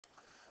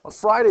On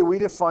Friday, we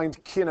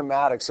defined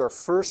kinematics, our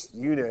first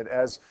unit,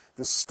 as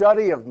the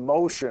study of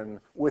motion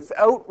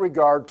without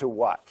regard to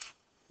what?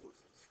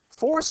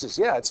 Forces,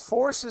 yeah, it's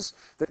forces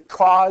that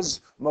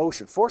cause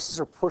motion. Forces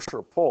are push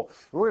or pull.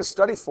 And we're going to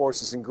study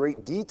forces in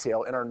great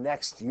detail in our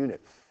next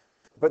unit.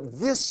 But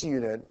this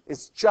unit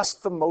is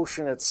just the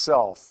motion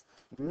itself,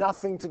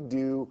 nothing to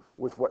do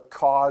with what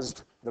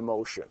caused the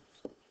motion.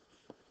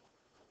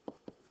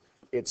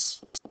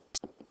 It's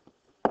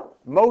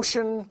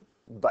motion,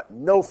 but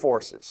no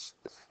forces.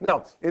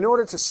 Now, in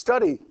order to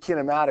study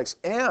kinematics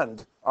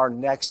and our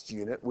next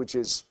unit, which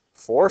is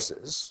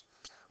forces,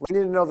 we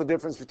need to know the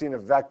difference between a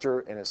vector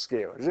and a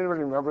scalar. Does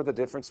anybody remember the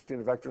difference between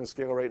a vector and a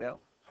scalar right now?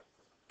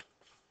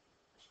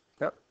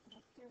 Yeah.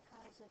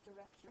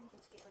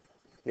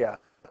 Yeah.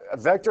 A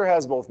vector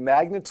has both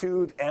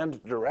magnitude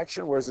and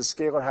direction, whereas a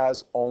scalar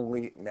has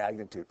only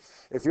magnitude.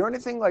 If you're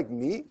anything like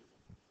me,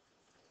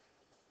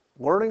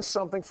 learning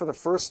something for the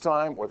first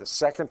time or the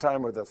second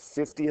time or the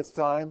 50th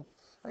time,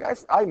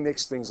 I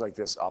mix things like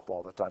this up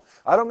all the time.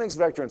 I don't mix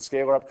vector and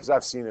scalar up because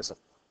I've seen this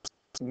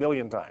a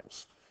million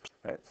times.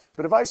 Right?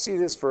 But if I see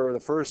this for the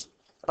first,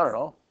 I don't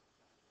know,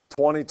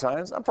 20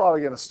 times, I'm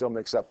probably going to still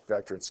mix up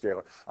vector and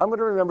scalar. I'm going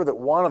to remember that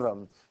one of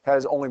them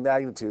has only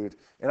magnitude,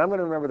 and I'm going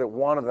to remember that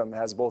one of them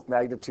has both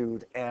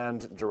magnitude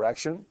and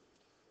direction,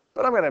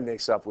 but I'm going to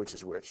mix up which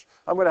is which.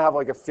 I'm going to have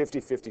like a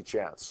 50-50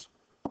 chance.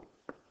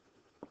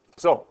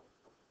 So,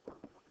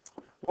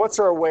 what's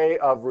our way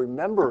of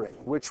remembering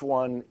which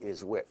one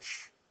is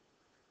which?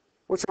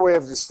 What's our way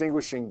of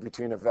distinguishing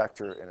between a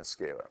vector and a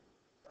scalar?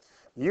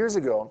 Years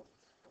ago,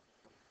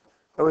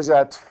 I was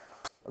at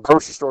a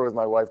grocery store with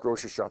my wife,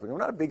 grocery shopping. I'm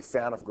not a big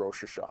fan of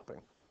grocery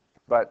shopping,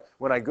 but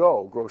when I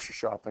go grocery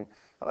shopping,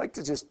 I like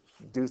to just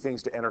do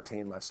things to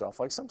entertain myself.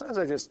 Like sometimes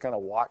I just kind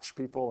of watch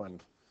people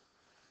and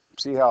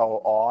see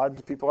how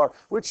odd people are,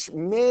 which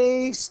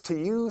may to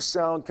you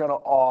sound kind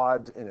of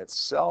odd in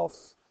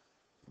itself.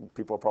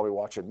 People are probably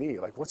watching me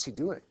like, what's he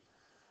doing?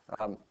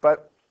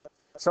 But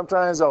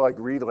sometimes I'll like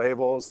read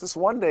labels. This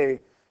one day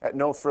at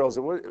No Frills,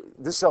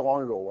 this is how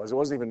long ago it was. It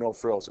wasn't even No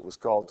Frills. It was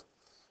called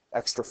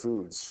Extra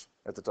Foods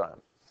at the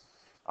time.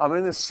 I'm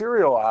in the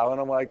cereal aisle,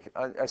 and I'm like,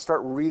 I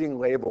start reading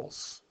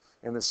labels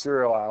in the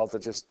cereal aisle to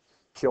just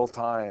kill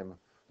time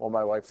while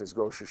my wife is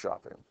grocery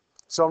shopping.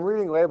 So I'm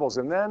reading labels,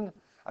 and then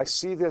I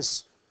see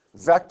this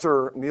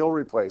Vector meal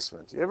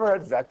replacement. You ever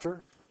had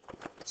Vector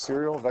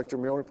cereal, Vector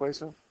meal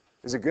replacement?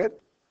 Is it good?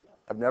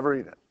 I've never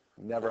eaten it.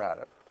 Never had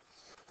it.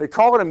 They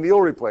call it a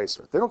meal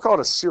replacement. They don't call it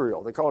a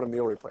cereal. They call it a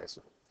meal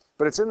replacement.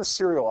 But it's in the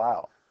cereal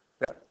aisle.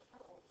 Yeah,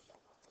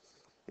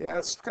 yeah,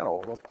 it's kind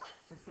of old.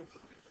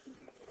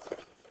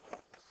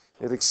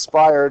 It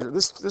expired.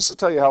 This will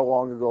tell you how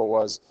long ago it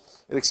was.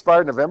 It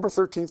expired November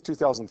 13th,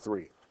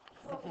 2003.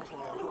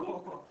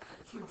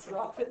 If you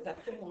drop it,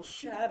 that thing will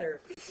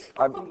shatter.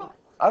 I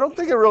don't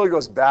think it really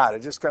goes bad.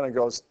 It just kind of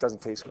goes,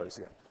 doesn't taste good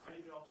again.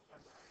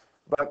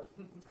 But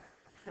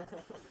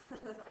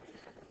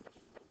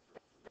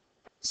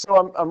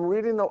so I'm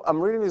reading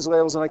these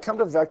labels, and I come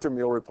to vector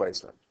meal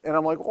replacement, and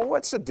I'm like, well,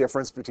 what's the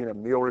difference between a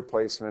meal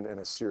replacement and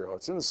a cereal?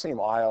 It's in the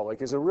same aisle.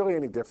 Like, is there really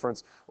any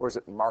difference, or is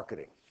it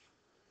marketing?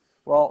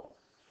 Well,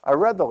 I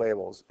read the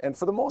labels, and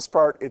for the most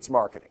part, it's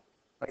marketing.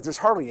 Like, there's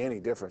hardly any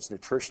difference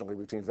nutritionally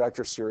between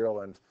vector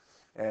cereal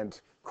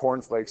and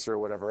cornflakes or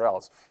whatever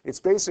else.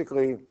 It's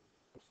basically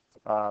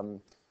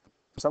some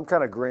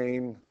kind of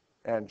grain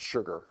and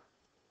sugar.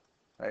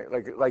 Right?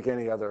 Like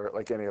any other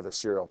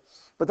cereal.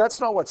 But that's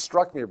not what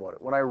struck me about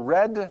it. When I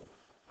read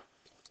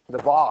the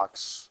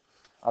box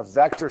of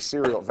vector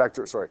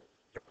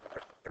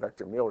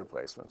meal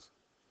replacements,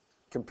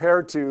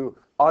 compared to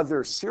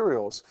other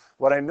cereals,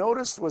 what I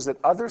noticed was that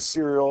other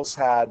cereals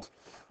had,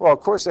 well,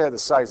 of course they had the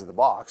size of the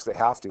box. They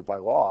have to, by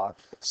law,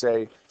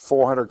 say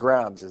 400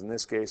 grams in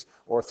this case,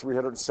 or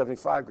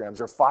 375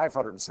 grams, or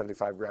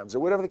 575 grams, or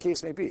whatever the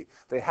case may be.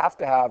 They have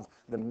to have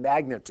the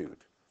magnitude.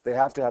 They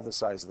have to have the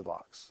size of the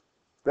box.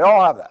 They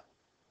all have that.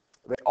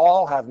 They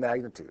all have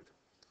magnitude.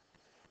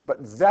 But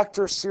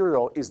vector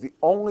cereal is the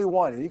only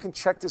one, and you can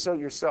check this out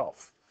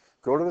yourself.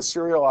 Go to the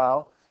cereal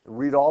aisle and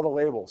read all the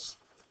labels.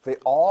 They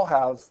all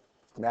have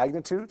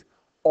magnitude.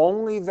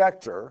 Only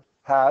vector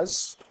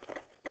has,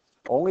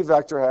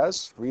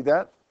 read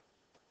that.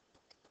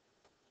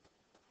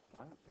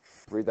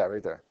 Read that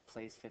right there.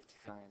 Place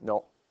 55.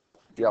 No,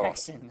 yellow.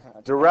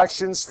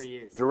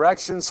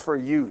 Directions for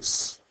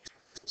use.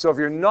 So if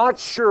you're not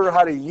sure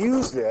how to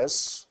use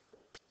this,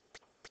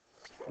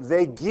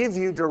 they give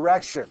you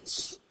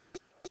directions.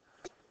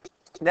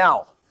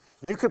 Now,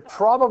 you could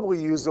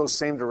probably use those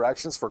same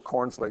directions for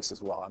cornflakes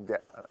as well,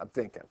 I'm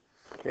thinking.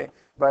 Okay?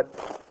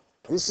 But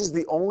this is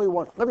the only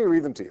one. Let me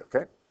read them to you,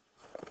 okay?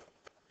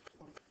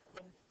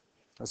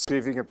 Let's see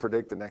if you can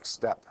predict the next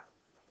step.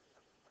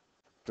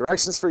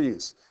 Directions for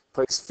use.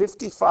 Place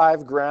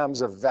 55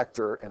 grams of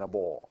vector in a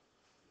bowl.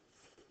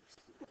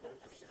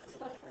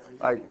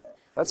 Like,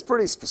 that's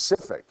pretty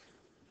specific.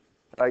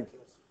 Like,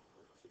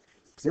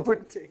 you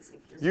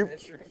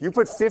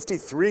put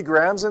 53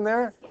 grams in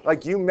there,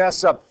 like you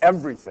mess up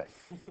everything.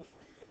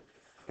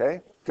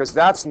 Okay? because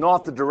that's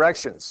not the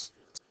directions.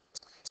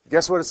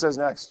 Guess what it says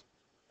next?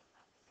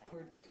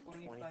 Or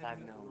 25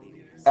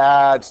 milliliters.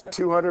 Add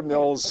 200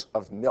 mils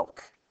of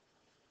milk.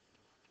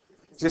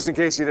 Just in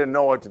case you didn't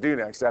know what to do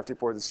next after you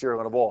poured the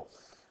cereal in a bowl.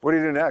 What do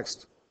you do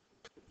next?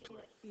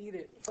 eat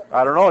it.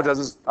 I don't know. It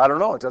doesn't. I don't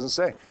know. It doesn't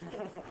say.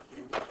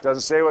 It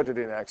doesn't say what to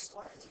do next.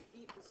 Why did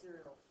you eat the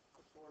cereal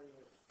before you?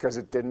 Because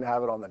it didn't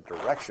have it on the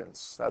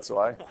directions. That's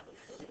why. So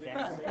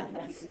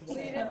you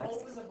didn't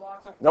open the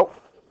box. Nope.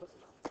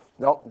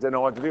 Nope. Didn't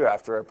know what to do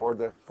after I poured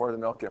the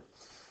milk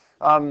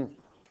in.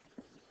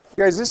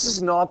 Guys, this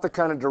is not the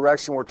kind of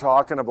direction we're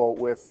talking about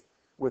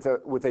with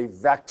a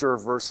vector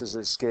versus a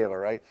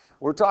scalar, right?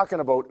 We're talking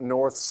about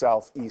north,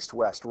 south, east,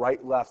 west,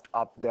 right, left,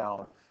 up,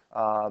 down,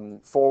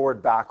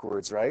 forward,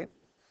 backwards, right?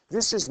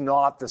 This is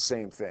not the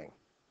same thing.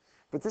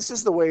 But this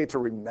is the way to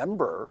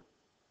remember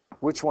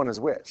which one is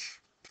which.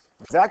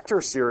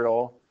 Vector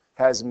cereal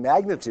has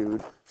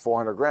magnitude,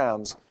 400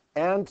 grams,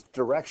 and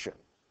direction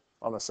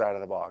on the side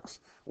of the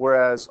box.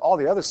 Whereas all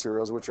the other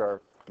cereals, which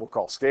are we'll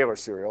call scalar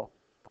cereal,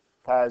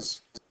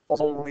 has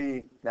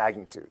only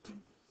magnitude.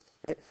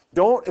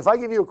 Don't, if I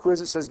give you a quiz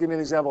that says, give me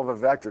an example of a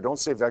vector, don't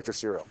say vector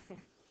cereal,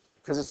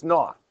 because it's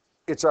not.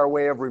 It's our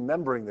way of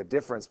remembering the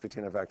difference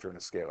between a vector and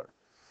a scalar.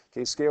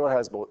 Okay, scalar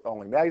has both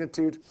only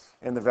magnitude,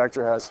 and the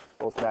vector has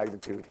both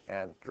magnitude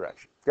and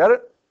direction. Got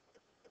it?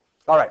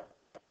 All right.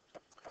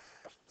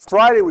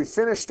 Friday, we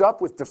finished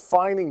up with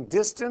defining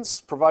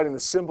distance, providing the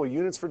symbol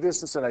units for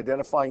distance, and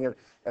identifying it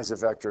as a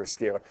vector or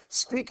scalar.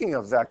 Speaking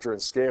of vector and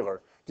scalar,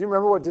 do you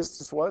remember what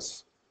distance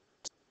was?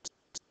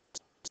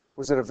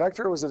 Was it a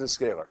vector or was it a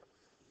scalar?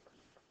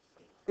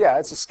 Yeah,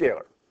 it's a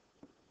scalar.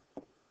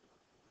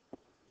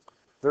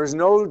 There's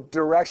no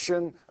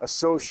direction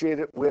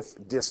associated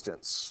with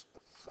distance.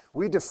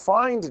 We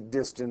defined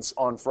distance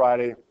on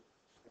Friday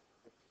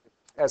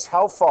as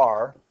how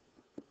far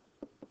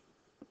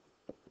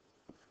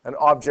an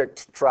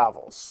object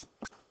travels.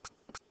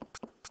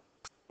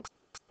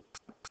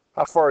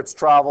 How far it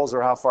travels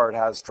or how far it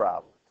has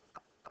traveled.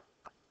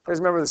 You guys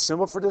remember the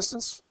symbol for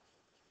distance?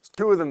 There's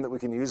two of them that we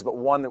can use, but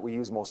one that we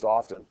use most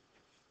often.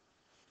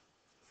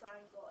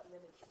 Triangle and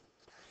then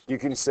You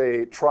can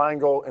say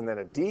triangle and then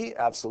a D.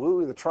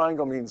 Absolutely. The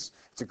triangle means,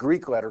 it's a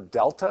Greek letter,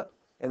 delta,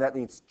 and that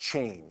means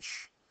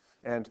change.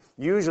 And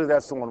usually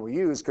that's the one we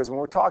use because when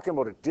we're talking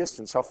about a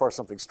distance, how far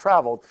something's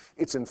traveled,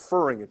 it's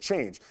inferring a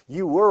change.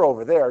 You were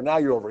over there, now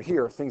you're over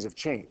here, things have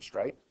changed,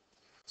 right?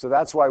 So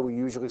that's why we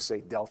usually say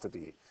delta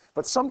D.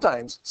 But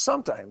sometimes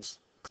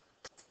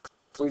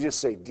we just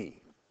say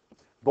D.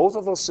 Both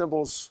of those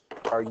symbols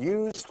are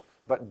used,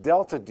 but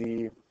delta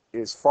D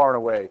is far and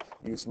away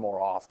used more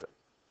often.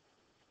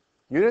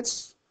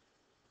 Units?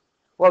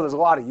 Well, there's a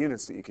lot of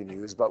units that you can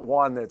use, but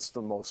one that's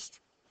the most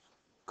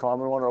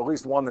common one, or at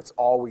least one that's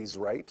always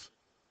right.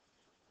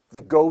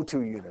 The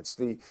go-to units,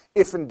 the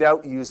if in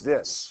doubt, use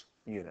this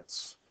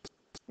units.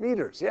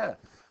 Meters, yeah.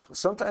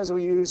 Sometimes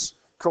we use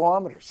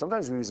kilometers,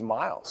 sometimes we use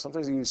miles,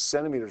 sometimes we use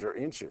centimeters or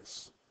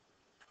inches.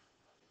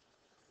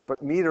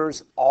 But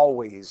meters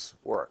always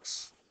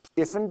works.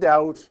 If in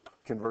doubt,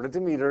 convert it to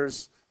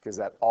meters, because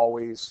that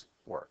always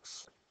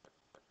works.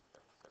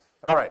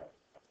 All right,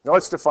 now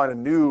let's define a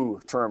new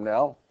term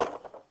now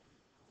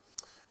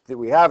that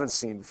we haven't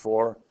seen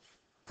before,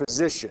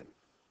 position.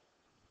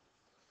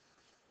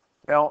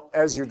 Now,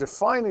 as you're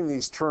defining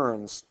these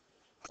terms,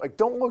 like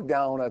don't look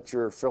down at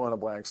your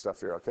fill-in-the-blank stuff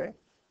here, okay?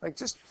 Like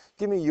just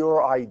give me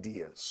your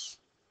ideas.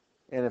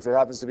 And if it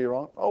happens to be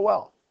wrong, oh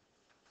well.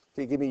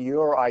 Okay, give me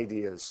your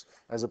ideas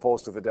as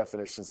opposed to the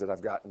definitions that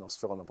I've got in those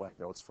fill-in-the-blank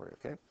notes for you,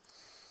 okay?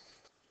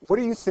 What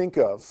do you think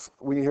of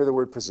when you hear the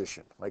word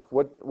position? Like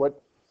what,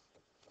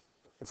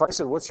 if I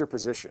said, what's your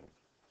position?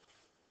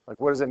 Like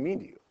what does that mean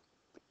to you?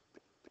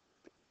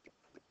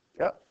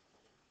 Yeah.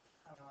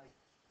 Kind of like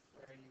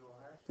where you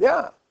are.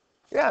 Yeah.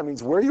 Yeah, it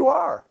means where you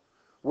are,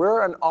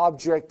 where an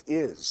object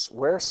is,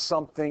 where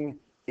something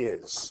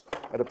is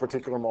at a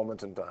particular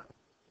moment in time.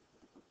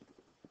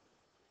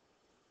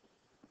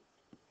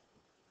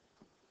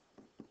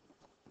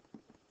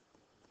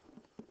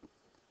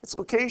 It's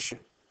location.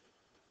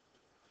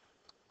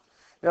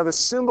 Now the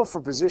symbol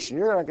for position,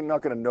 you're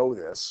not going to know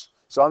this,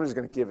 so I'm just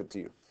going to give it to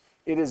you.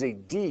 It is a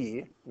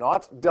D,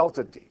 not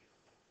delta D.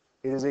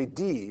 It is a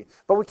D,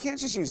 but we can't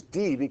just use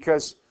D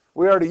because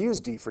we already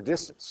use D for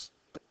distance.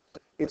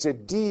 It's a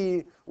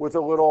D with a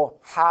little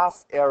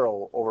half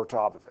arrow over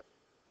top of it.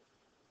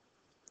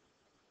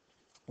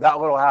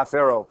 That little half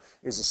arrow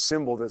is a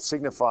symbol that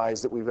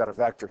signifies that we've got a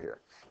vector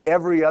here.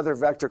 Every other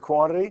vector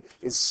quantity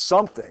is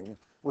something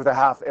with a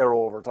half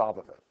arrow over top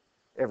of it.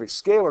 Every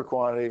scalar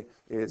quantity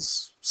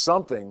is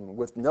something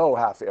with no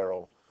half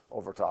arrow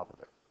over top of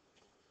it.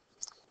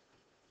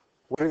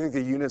 What do you think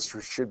the units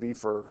should be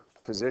for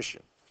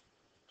position?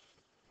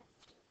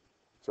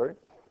 Sorry?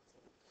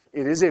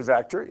 It is a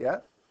vector, yeah.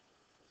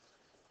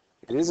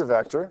 It is a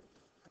vector,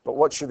 but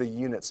what should the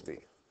units be?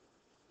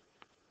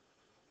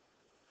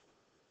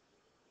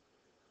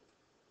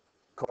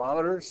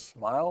 Kilometers,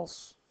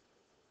 miles,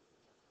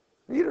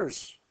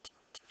 meters.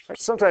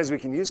 Sometimes we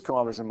can use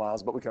kilometers and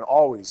miles, but we can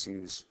always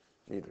use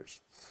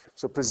meters.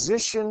 So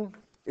position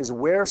is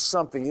where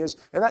something is,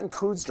 and that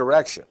includes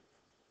direction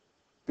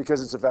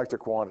because it's a vector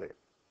quantity.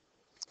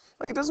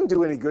 Like it doesn't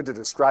do any good to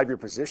describe your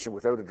position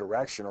without a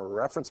direction or a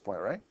reference point,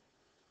 right?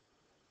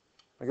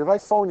 Like if I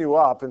phone you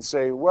up and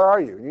say, where are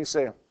you? And you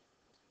say,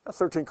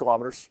 13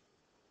 kilometers.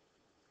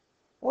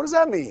 What does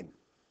that mean?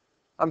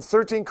 I'm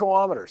 13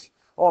 kilometers.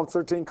 Oh, I'm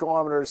 13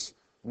 kilometers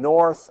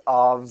north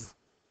of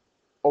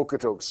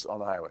Okotoks on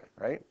the highway,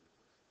 right?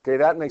 Okay,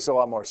 that makes a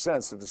lot more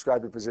sense to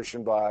describe your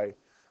position by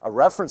a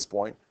reference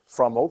point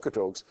from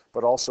Okotoks,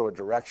 but also a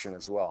direction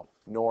as well,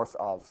 north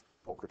of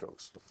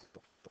Okotoks.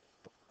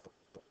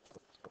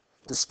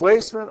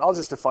 Displacement, I'll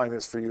just define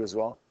this for you as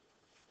well.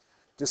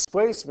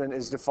 Displacement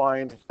is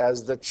defined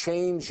as the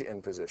change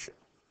in position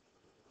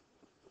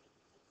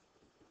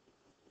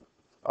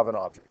of an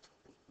object.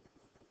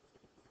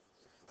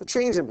 The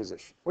change in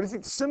position. What do you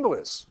think the symbol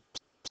is?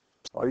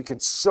 Oh, you can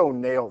so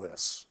nail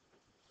this.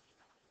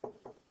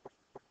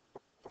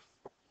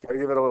 Gotta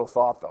give it a little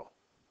thought though.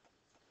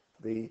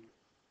 The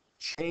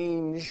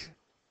change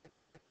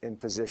in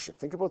position.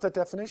 Think about that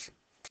definition.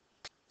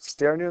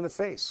 Staring you in the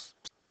face.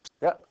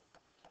 Yeah.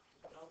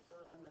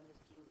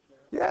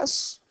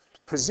 Yes.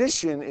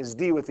 Position is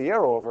D with the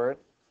arrow over it.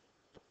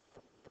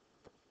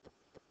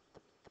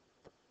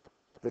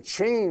 The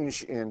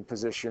change in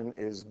position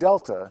is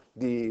delta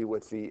D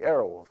with the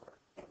arrow over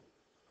it.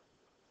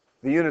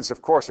 The units,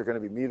 of course, are going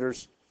to be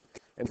meters.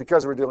 And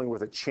because we're dealing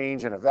with a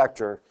change in a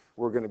vector,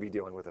 we're going to be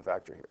dealing with a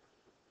vector here.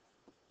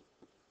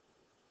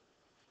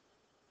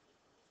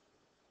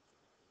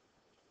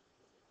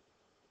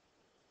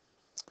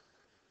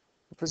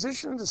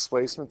 Position and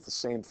displacement, the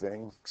same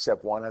thing,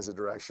 except one has a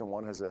direction,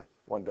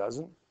 one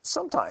doesn't.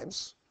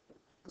 Sometimes,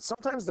 but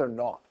sometimes they're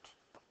not.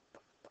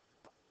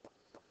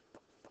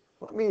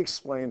 Let me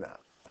explain that.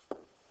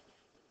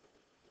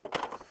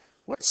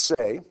 Let's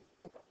say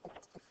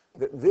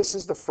that this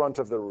is the front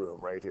of the room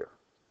right here.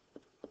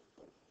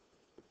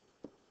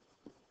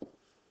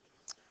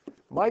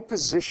 My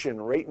position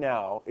right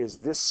now is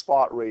this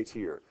spot right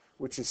here,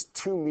 which is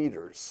 2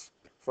 meters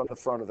from the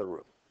front of the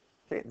room.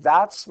 Okay,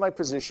 that's my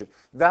position.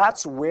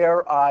 That's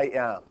where I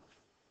am.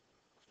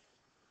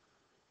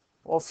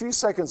 Well, a few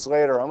seconds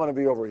later, I'm going to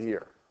be over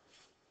here,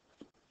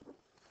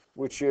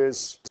 which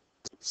is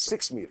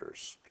 6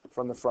 meters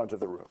from the front of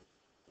the room.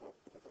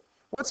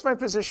 What's my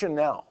position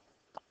now?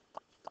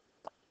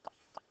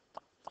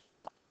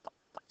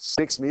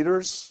 6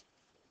 meters.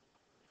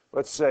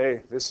 Let's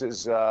say this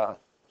is that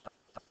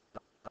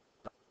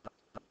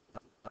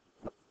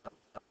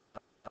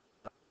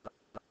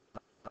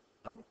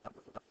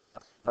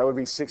would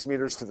be 6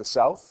 meters to the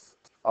south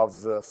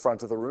of the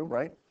front of the room,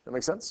 right? That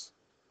makes sense?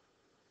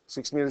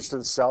 6 meters to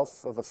the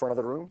south of the front of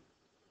the room.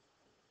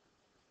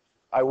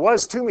 I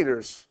was 2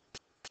 meters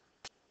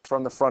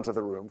from the front of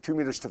the room, 2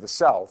 meters to the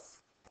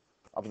south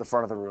of the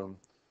front of the room.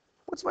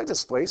 What's my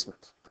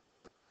displacement?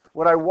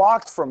 When I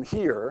walked from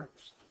here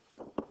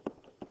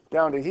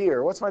down to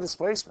here, what's my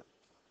displacement?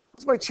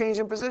 What's my change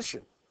in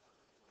position?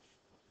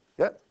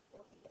 Yeah?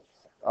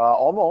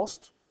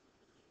 Almost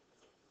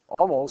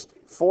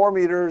 4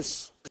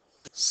 meters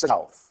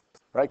south,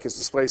 right? Because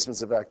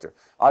displacement's a vector.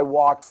 I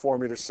walked 4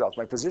 meters south.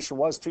 My position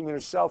was 2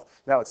 meters south.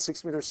 Now it's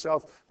 6 meters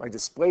south. My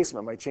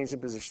displacement, my change in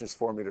position is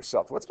 4 meters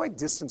south. What's my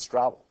distance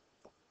traveled?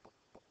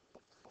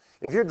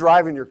 If you're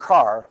driving your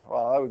car,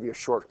 well, that would be a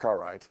short car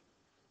ride.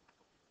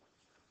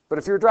 But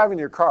if you're driving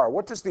your car,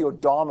 what does the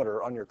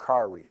odometer on your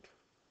car read?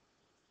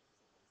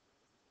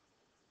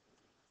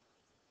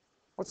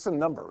 What's the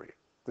number read?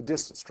 The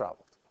distance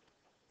traveled.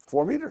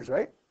 4 meters,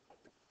 right?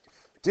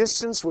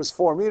 Distance was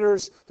 4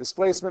 meters.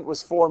 Displacement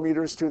was 4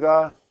 meters to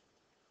the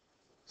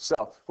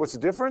south. What's the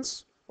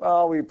difference?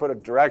 Well, we put a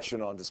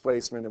direction on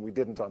displacement and we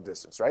didn't on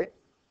distance, right?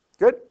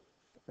 Good?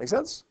 Make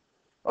sense?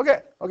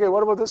 Okay,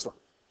 what about this one?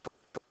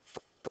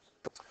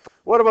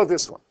 What about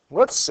this one?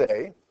 Let's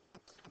say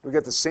we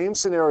get the same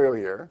scenario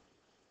here.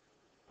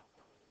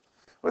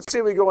 Let's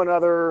say we go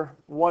another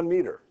 1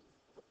 meter.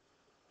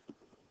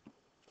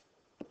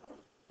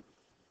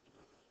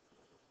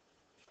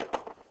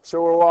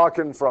 So we're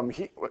walking from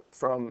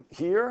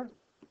here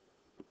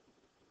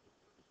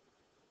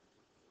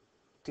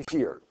to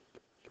here.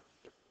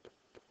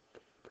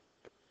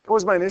 What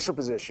was my initial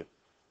position?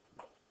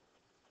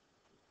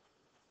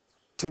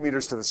 2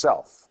 meters to the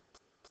south.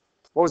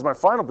 What was my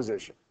final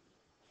position?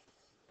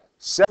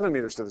 7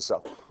 meters to the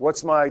south.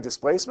 What's my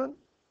displacement?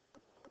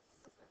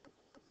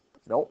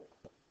 Nope.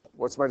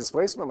 What's my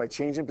displacement? My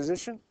change in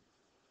position?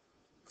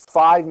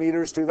 5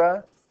 meters to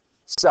the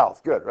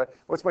south. Good, right?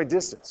 What's my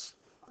distance?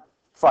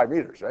 5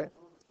 meters, right?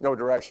 No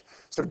direction.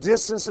 So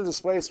distance to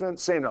displacement,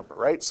 same number,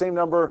 right? Same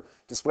number,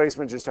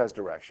 displacement just has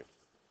direction.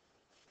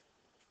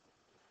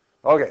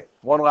 Okay,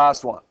 one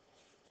last one.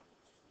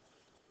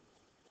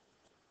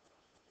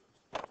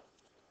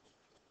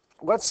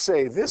 Let's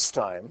say this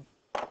time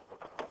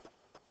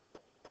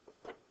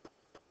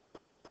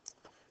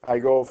I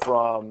go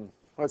from,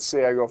 let's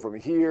say I go from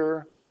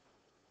here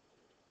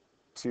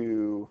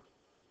to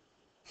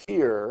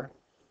here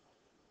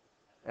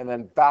and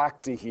then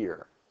back to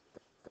here.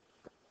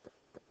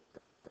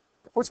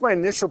 What's my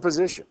initial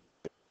position?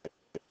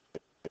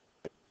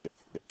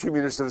 2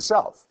 meters to the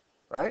south,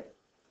 right?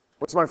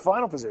 What's my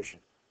final position?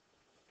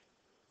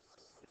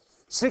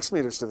 6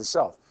 meters to the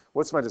south.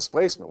 What's my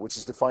displacement, which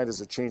is defined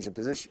as a change in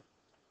position?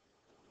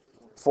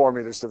 4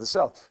 meters to the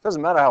south.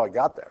 Doesn't matter how I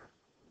got there.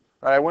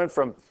 Right, I went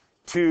from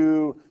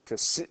 2 to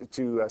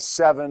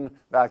 7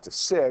 back to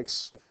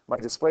 6. My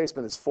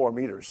displacement is 4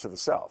 meters to the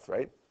south,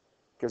 right?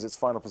 Because it's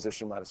final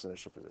position minus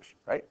initial position,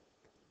 right?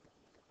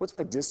 What's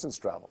my distance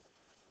traveled?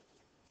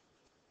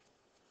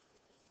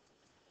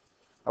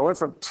 I went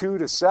from 2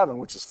 to 7,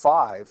 which is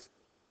 5,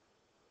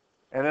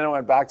 and then I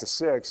went back to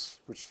 6,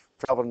 which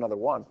traveled another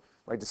 1.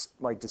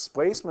 My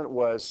displacement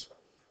was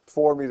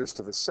 4 meters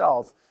to the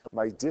south.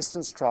 My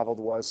distance traveled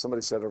was,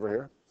 somebody said over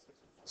here,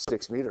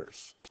 6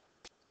 meters.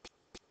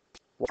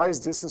 Why is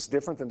distance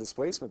different than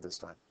displacement this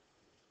time?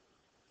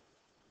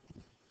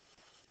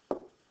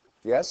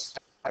 Yes,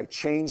 I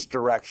changed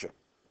direction.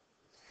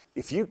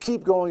 If you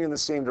keep going in the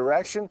same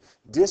direction,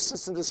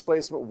 distance and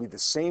displacement will be the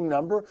same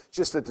number,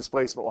 just that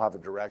displacement will have a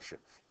direction.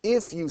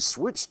 If you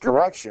switch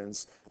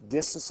directions,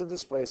 distance and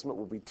displacement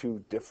will be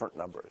 2 different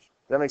numbers.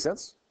 Does that make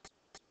sense?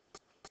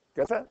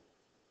 Get that?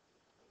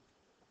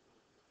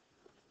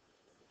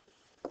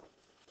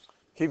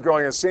 Keep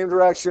going in the same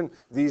direction.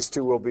 These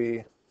 2 will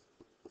be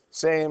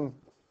same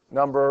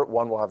number.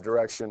 1 will have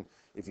direction.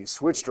 If you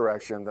switch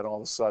direction, then all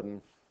of a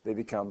sudden they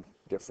become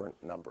different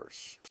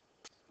numbers.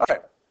 All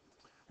right.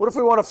 What if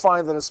we want to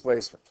find the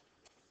displacement?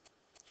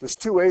 There's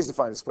 2 ways to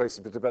find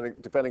displacement,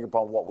 depending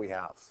upon what we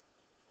have.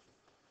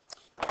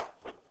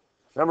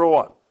 Number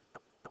 1,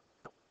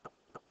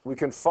 we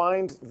can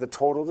find the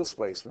total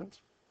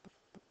displacement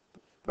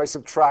by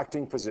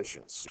subtracting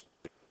positions.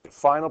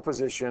 Final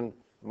position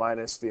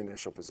minus the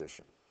initial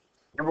position.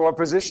 Remember what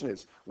position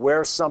is,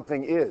 where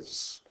something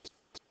is.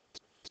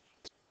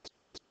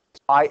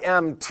 I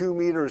am 2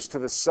 meters to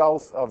the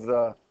south of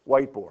the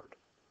whiteboard.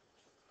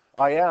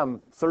 I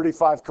am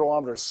 35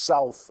 kilometers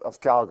south of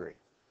Calgary.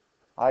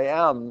 I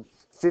am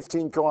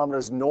 15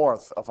 kilometers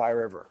north of High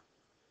River.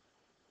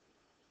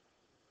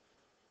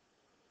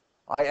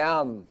 I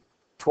am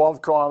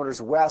 12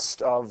 kilometers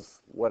west of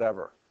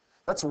whatever.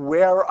 That's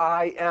where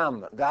I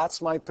am.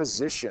 That's my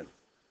position.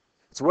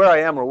 It's where I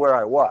am or where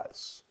I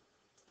was.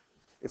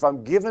 If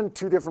I'm given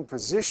 2 different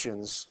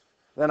positions,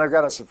 then I've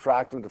got to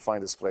subtract them to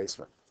find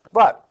displacement.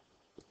 But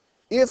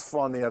if,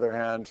 on the other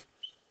hand,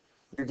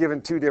 you're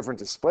given 2 different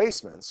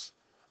displacements,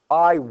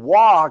 I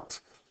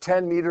walked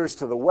 10 meters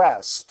to the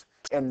west,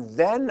 and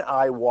then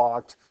I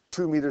walked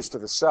 2 meters to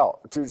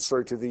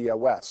the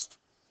west.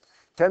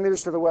 10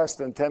 meters to the west,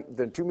 then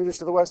 2 meters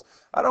to the west.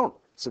 I don't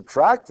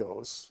subtract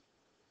those.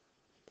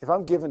 If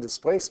I'm given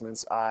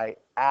displacements, I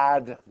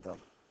add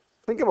them.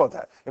 Think about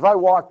that. If I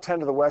walk 10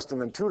 to the west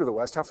and then 2 to the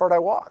west, how far did I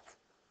walk?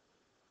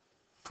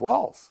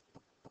 12.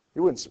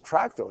 You wouldn't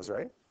subtract those,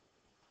 right?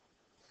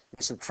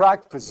 You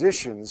subtract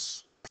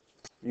positions,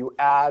 you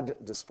add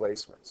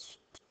displacements.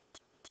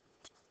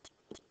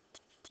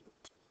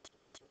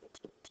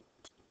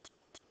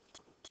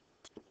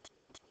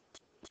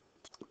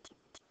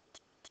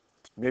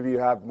 Maybe you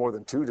have more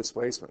than 2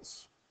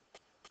 displacements.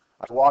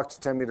 I walked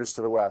 10 meters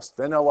to the west,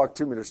 then I walked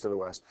 2 meters to the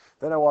west,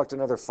 then I walked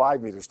another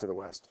 5 meters to the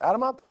west. Add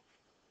them up.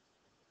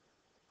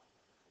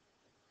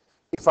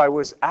 If I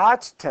was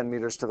at 10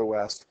 meters to the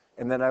west,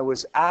 and then I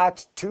was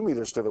at 2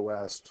 meters to the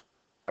west,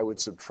 I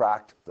would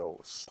subtract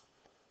those.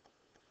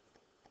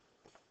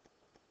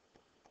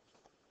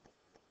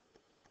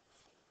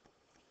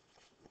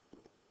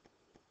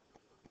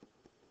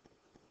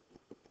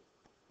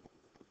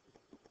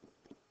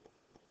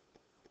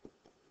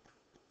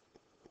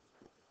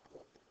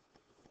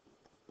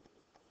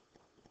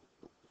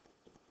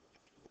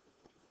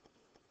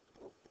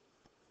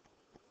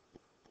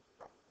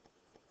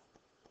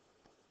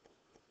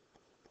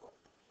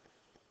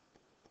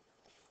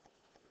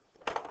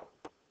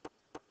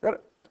 Got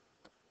it?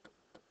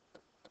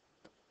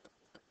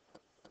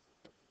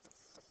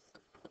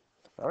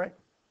 All right.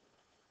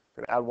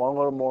 Going to add one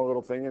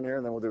little thing in here,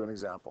 and then we'll do an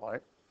example, all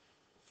right?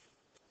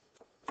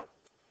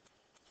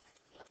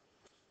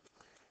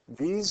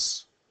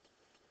 These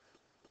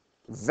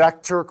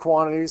vector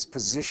quantities,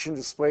 position,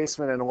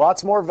 displacement, and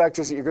lots more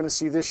vectors that you're going to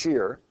see this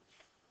year,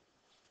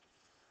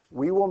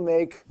 we will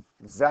make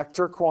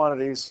vector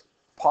quantities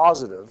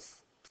positive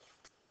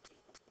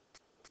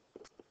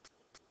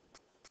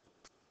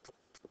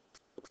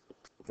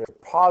they're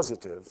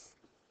positive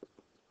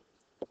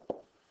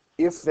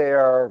if they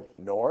are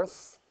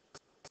north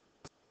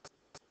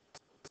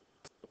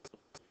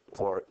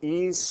or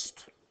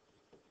east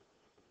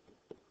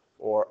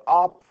or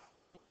up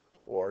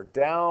or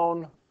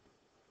down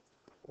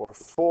or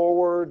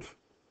forward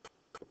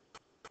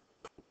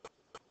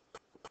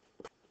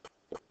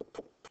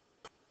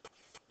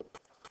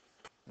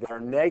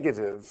they're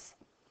negative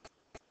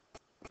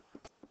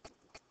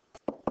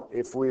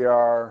if we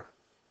are,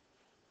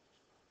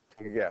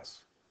 take a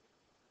guess.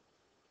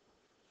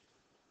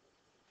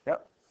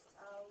 Yep.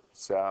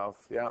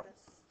 South, yeah.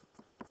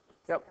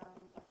 Yep.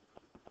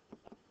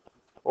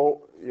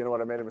 Oh, you know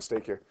what? I made a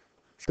mistake here.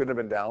 Shouldn't have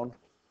been down.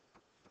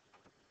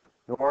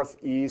 North,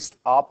 east,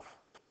 up,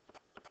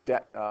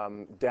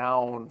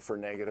 down for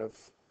negative,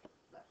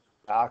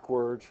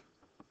 backward,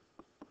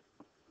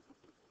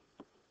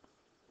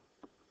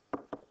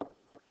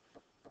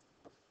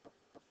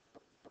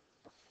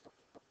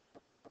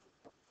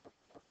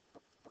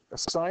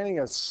 assigning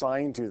a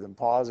sign to them,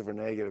 positive or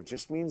negative,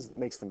 just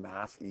makes the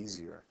math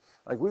easier.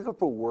 Like we could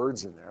put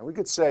words in there. We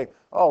could say,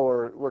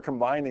 oh, we're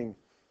combining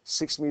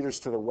 6 meters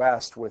to the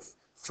west with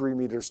 3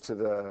 meters to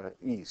the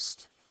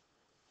east.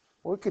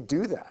 Well, we could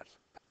do that.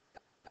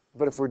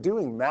 But if we're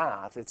doing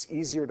math, it's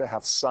easier to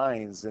have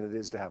signs than it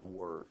is to have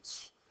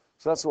words.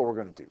 So that's what we're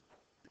going to do.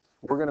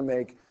 We're going to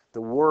make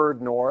the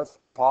word north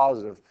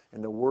positive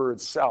and the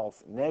word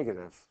south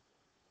negative.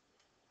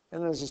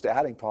 And then it's just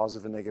adding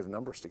positive and negative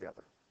numbers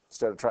together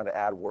instead of trying to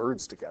add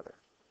words together,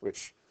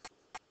 which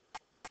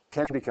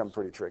can become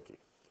pretty tricky.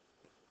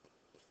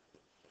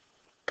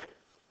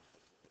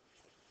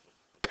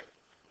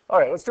 All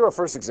right, let's do our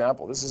first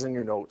example. This is in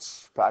your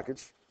notes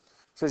package.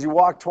 It says you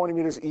walk 20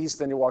 meters east,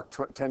 then you walk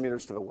 10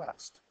 meters to the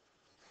west.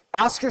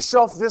 Ask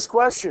yourself this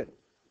question.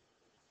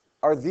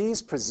 Are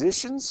these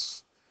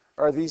positions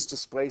or are these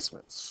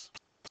displacements?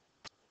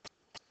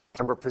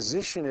 Remember,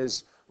 position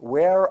is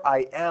where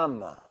I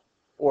am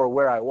or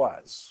where I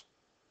was.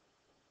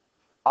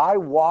 I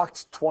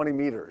walked 20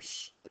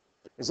 meters.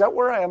 Is that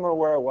where I am or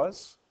where I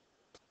was?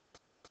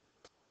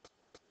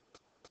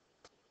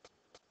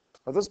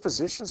 Are those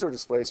positions or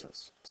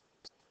displacements?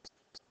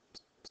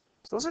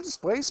 Those are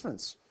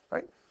displacements,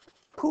 right?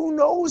 Who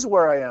knows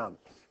where I am?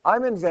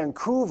 I'm in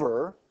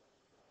Vancouver.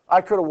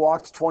 I could have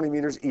walked 20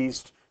 meters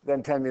east,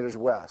 then 10 meters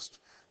west.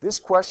 This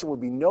question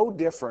would be no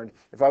different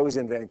if I was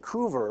in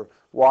Vancouver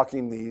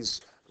walking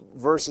these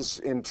versus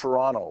in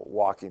Toronto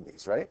walking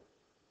these, right?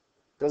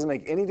 Doesn't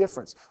make any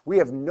difference. We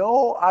have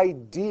no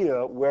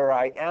idea where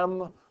I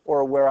am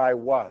or where I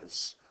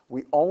was.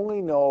 We only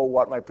know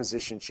what my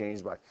position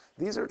changed by.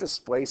 These are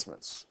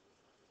displacements.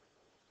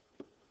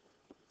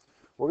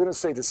 We're going to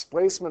say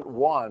displacement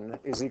 1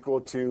 is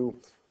equal to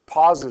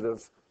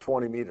positive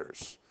 20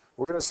 meters.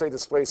 We're going to say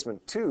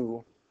displacement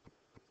 2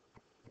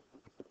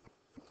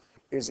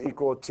 is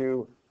equal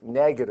to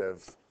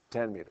negative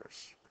 10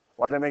 meters.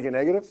 Why did I make it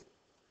negative?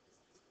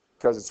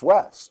 Because it's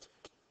west.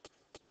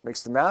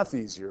 Makes the math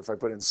easier if I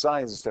put in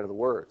signs instead of the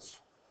words.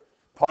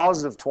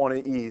 Positive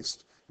 20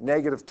 east,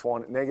 negative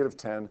 10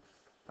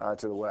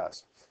 to the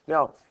west.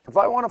 Now, if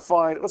I want to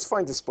find, let's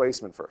find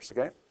displacement first,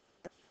 okay?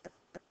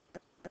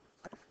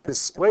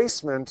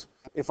 Displacement,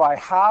 if I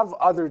have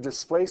other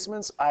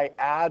displacements, I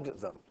add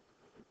them.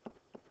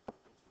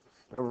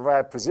 If I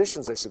have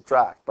positions, I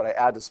subtract, but I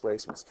add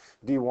displacements.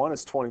 D1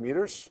 is 20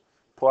 meters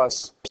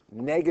plus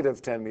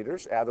negative 10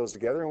 meters. Add those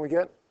together and we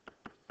get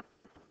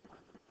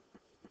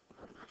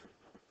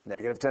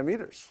negative 10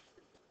 meters.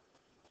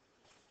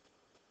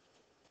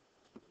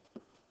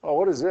 Oh,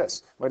 what is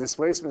this? My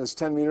displacement is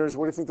 10 meters.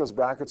 What do you think those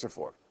brackets are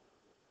for?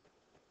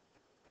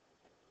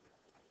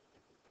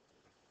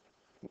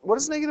 What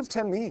does negative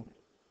 10 mean?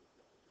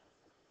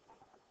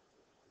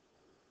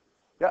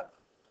 Yeah.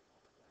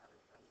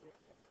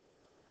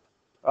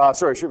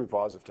 Sorry, it should be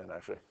positive 10,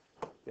 actually.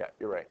 Yeah,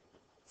 you're right.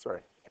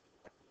 Sorry.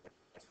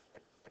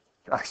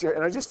 Actually,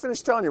 and I just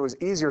finished telling you it was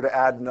easier to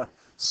add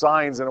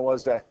signs than it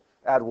was to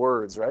add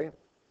words, right?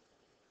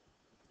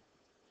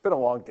 Been a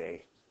long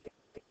day.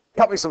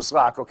 Cut me some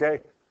slack,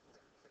 okay?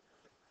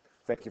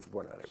 Thank you for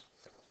pointing that out.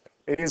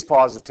 It is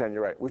positive 10,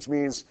 you're right, which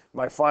means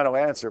my final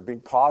answer,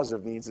 being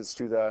positive, means it's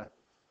to the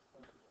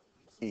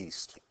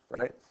east,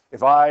 right?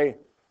 If I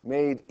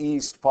made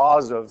east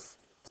positive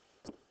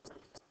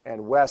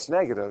and west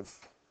negative,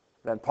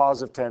 then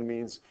positive 10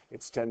 means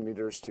it's 10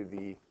 meters to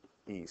the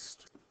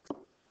east.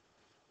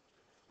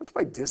 What's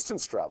my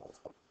distance traveled?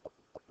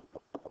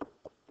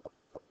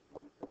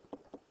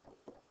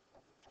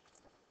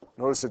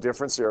 Notice the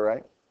difference here,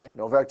 right?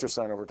 No vector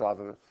sign over top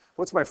of it.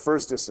 What's my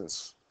first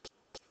distance?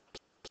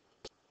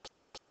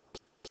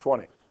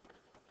 20.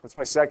 What's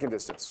my second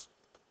distance?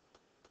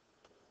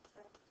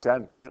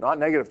 10. Not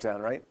negative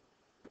 10, right?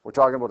 We're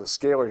talking about a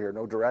scalar here,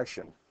 no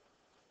direction.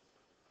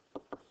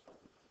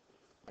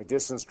 My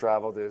distance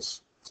traveled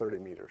is 30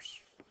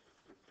 meters.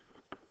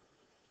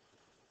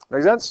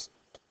 Make sense?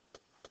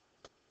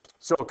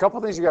 So a couple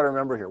things you got to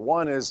remember here.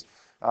 One is,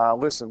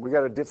 listen, we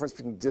got a difference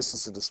between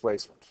distance and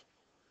displacement.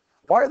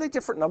 Why are they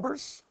different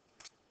numbers?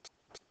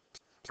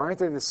 Aren't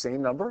they the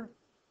same number?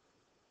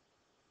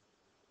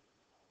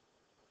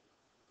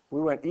 We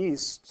went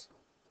east,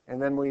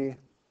 and then we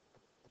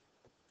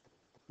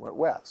went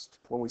west.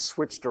 When we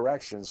switch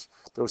directions,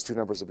 those two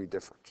numbers will be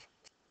different,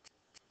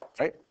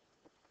 right?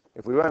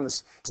 If we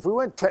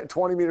went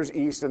 20 meters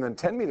east and then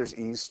 10 meters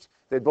east,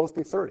 they'd both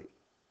be 30.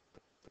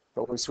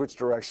 But when we switch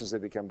directions, they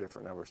become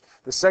different numbers.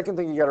 The second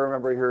thing you got to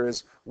remember here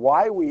is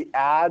why we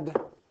add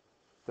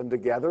them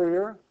together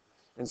here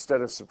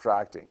instead of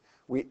subtracting.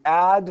 We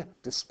add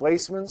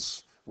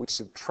displacements, we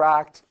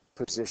subtract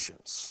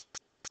positions.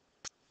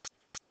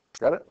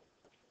 Got it?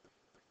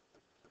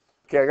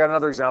 Okay, I got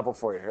another example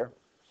for you here.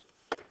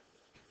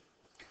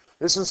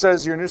 This one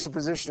says your initial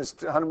position is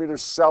 100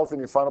 meters south and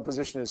your final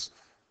position is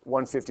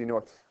 150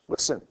 north.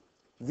 Listen,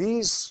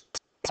 these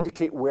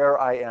indicate where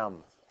I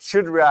am.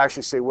 Should we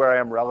actually say where I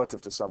am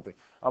relative to something?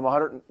 I'm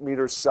 100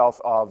 meters south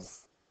of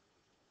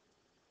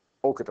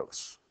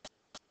Okotoks.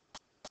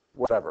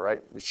 Whatever,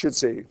 right? It should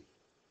say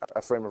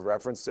a frame of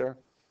reference there.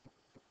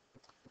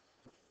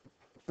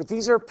 But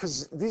these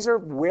are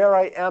where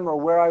I am or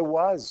where I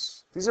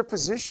was. These are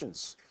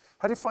positions.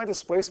 How do you find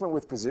displacement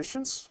with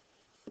positions?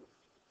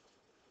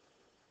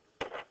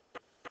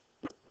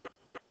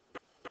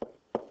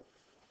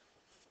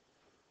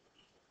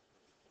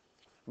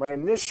 My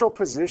initial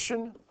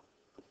position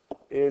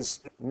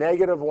is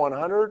negative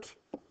 100.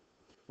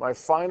 My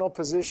final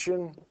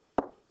position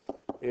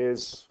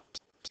is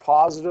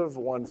positive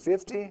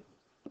 150.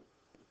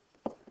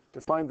 To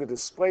find the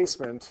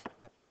displacement,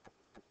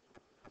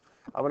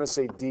 I'm going to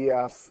say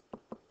df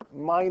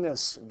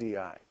minus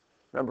di.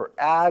 Remember,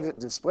 add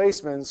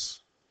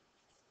displacements,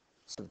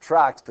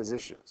 subtract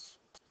positions.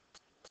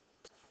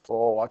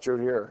 Oh, watch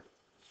out here.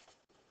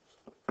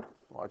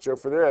 Watch out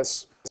for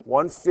this.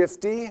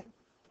 150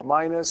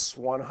 minus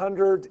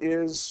 100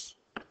 is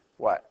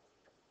what?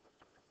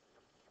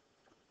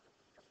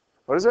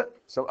 What is it?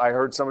 So I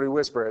heard somebody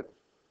whisper it.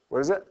 What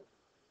is it?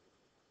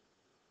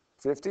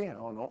 50? I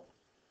don't know.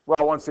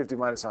 Well, 150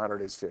 minus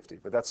 100 is 50,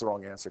 but that's the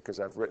wrong answer because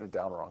I've written it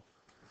down wrong.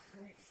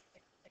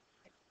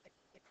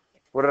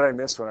 What did I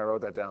miss when I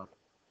wrote that down?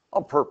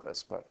 On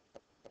purpose, but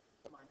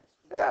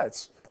yeah,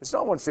 it's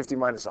not 150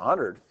 minus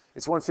 100.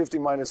 It's 150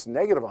 minus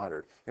negative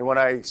 100. And when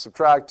I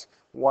subtract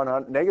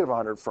negative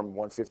 100 from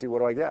 150, what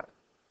do I get?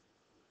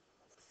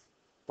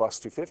 Plus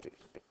 250.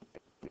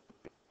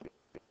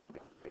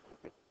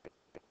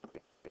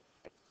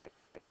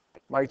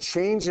 My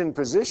change in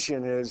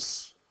position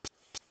is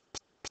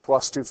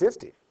plus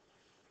 250,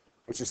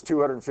 which is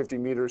 250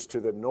 meters to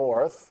the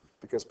north,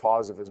 because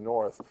positive is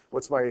north.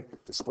 What's my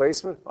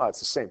displacement? Oh, it's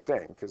the same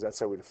thing, because that's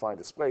how we define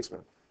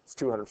displacement. It's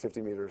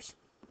 250 meters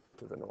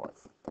to the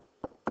north.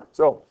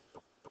 So,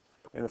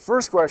 in the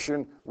first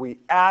question, we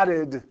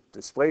added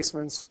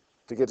displacements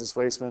to get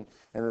displacement,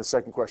 and in the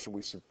second question,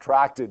 we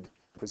subtracted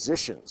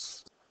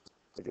positions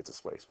to get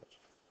displacement.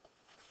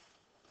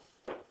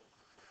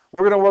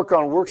 We're going to work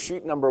on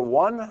worksheet number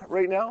 1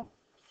 right now.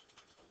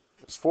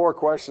 There's 4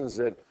 questions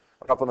that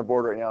are up on the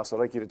board right now, so I'd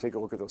like you to take a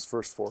look at those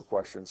first 4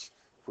 questions,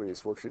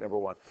 please. Worksheet number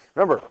 1.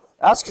 Remember,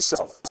 ask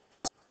yourself,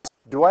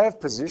 do I have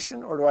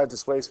position or do I have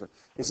displacement?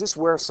 Is this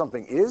where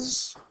something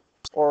is,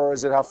 or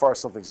is it how far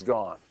something's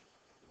gone?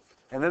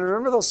 And then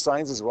remember those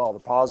signs as well, the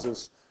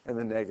positives and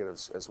the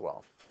negatives as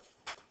well.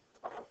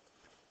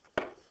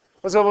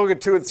 Let's have a look at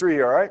 2 and 3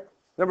 here, all right?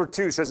 Number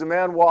 2 says a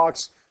man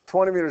walks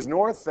 20 meters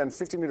north, then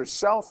 50 meters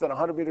south, then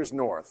 100 meters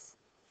north.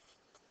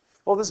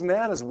 Well, this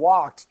man has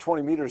walked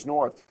 20 meters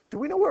north. Do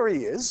we know where he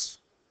is?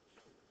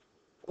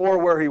 Or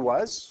where he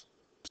was?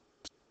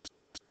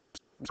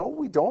 No,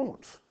 we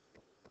don't.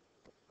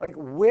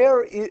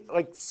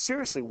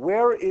 Seriously,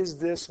 where is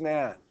this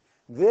man?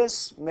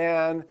 This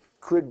man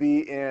could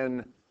be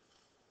in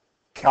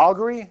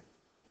Calgary,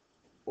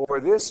 or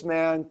this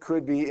man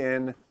could be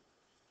in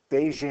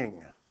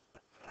Beijing.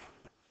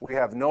 We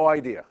have no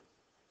idea,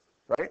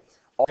 right?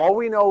 All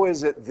we know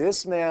is that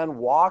this man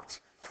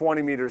walked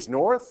 20 meters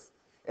north,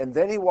 and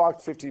then he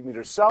walked 50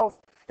 meters south,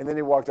 and then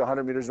he walked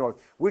 100 meters north,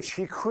 which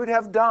he could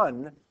have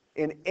done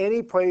in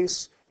any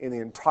place in the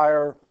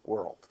entire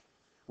world.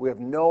 We have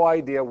no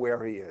idea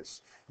where he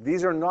is.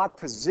 These are not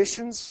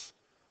positions,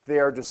 they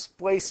are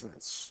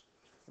displacements.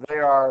 They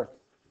are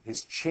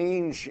his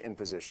change in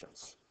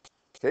positions.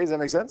 Okay, does that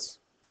make sense?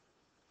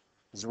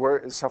 This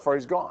is how far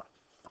he's gone.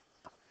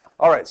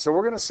 All right, so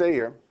we're going to say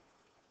here,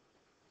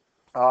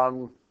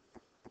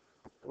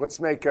 let's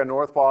make a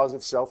north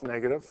positive, south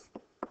negative.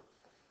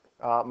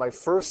 My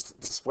first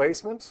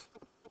displacement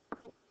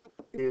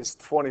is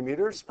 20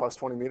 meters, plus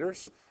 20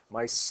 meters.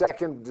 My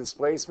second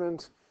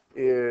displacement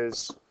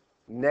is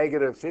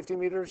negative 50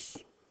 meters.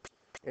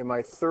 And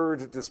my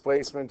third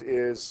displacement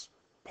is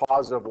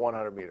positive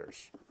 100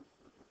 meters.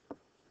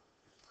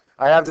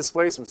 I have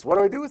displacements. What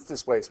do I do with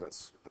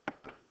displacements?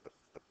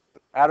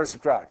 Add or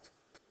subtract?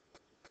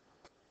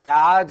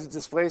 Add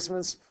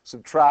displacements,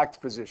 subtract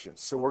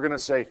positions. So we're going to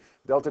say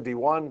delta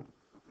D1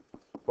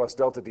 plus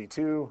delta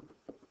D2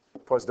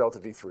 plus delta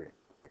D3.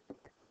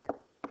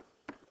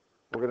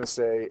 We're going to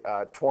say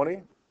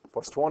 20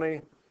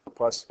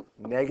 plus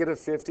negative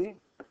 50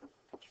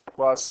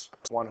 plus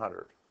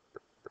 100.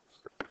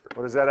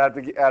 What does that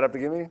add up to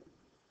give me?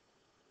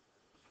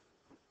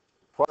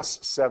 Plus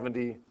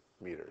 70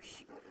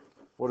 meters.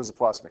 What does the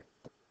plus mean?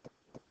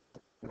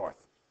 North.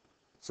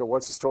 So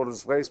what's his total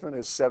displacement?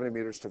 Is 70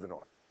 meters to the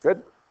north.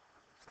 Good?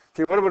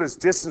 Okay, what about his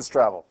distance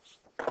travel?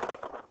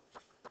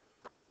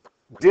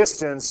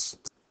 Distance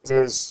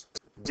is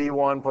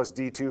D1 plus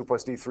D2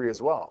 plus D3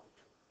 as well.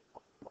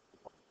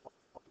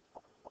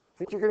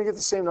 Think you're going to get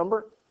the same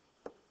number?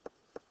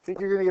 Think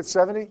you're going to get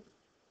 70?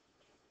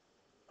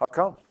 How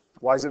come?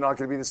 Why is it not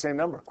going to be the same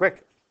number?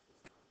 Quick.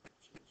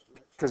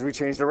 Because we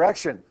changed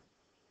direction.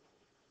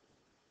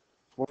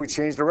 When we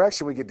change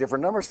direction, we get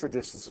different numbers for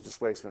distance and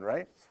displacement,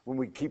 right? When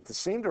we keep the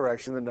same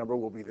direction, the number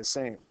will be the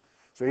same.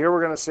 So here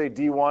we're going to say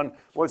D1.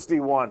 What's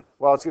D1?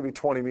 Well, it's going to be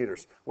 20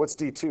 meters. What's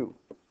D2?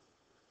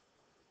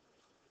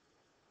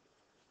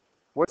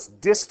 What's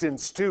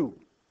distance to?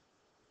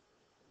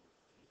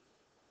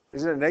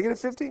 Isn't it negative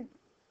 50?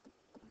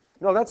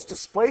 No, that's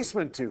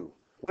displacement to.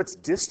 What's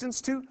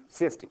distance to?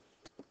 50.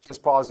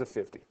 Just positive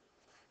 50.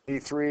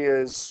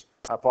 D3 is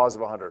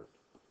positive 100.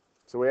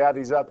 So we add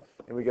these up,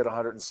 and we get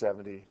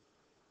 170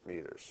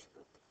 meters.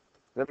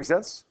 Does that make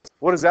sense?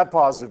 What does that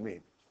positive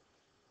mean?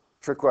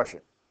 Trick question.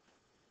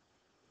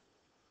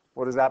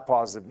 What does that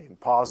positive mean?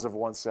 Positive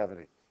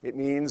 170. It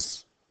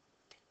means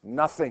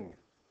nothing,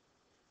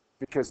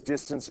 because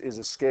distance is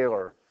a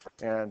scalar,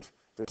 and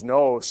there's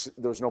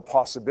no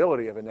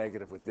possibility of a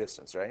negative with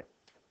distance, right?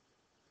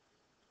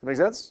 Make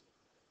sense?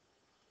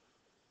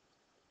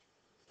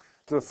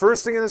 So the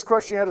first thing in this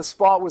question you had to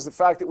spot was the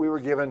fact that we were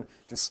given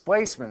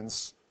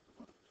displacements,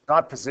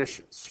 not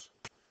positions.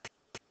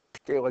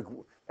 Okay, like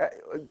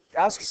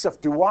ask yourself,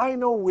 do I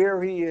know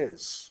where he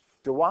is?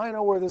 Do I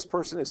know where this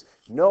person is?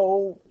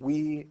 No,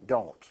 we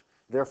don't.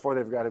 Therefore,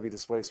 they've got to be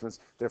displacements.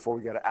 Therefore,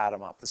 we got to add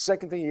them up. The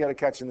second thing you got to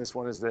catch in this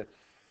one is that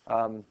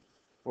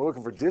we're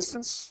looking for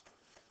distance.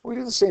 We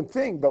do the same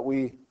thing, but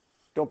we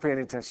don't pay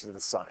any attention to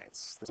the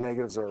signs. The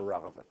negatives are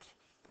irrelevant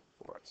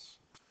for us.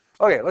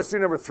 Okay, let's do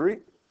number 3.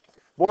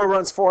 Boy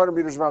runs 400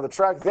 meters around the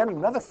track, then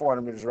another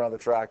 400 meters around the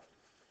track.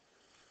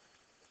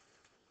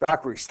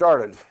 Back where he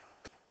started.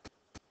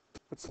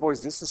 What's the boy's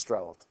distance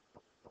traveled?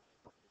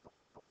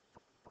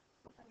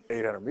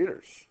 800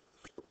 meters.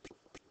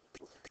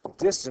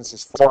 Distance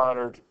is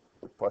 400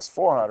 plus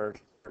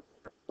 400.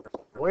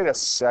 Wait a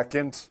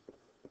second.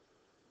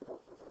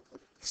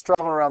 He's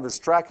traveling around this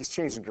track. He's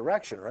changing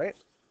direction, right?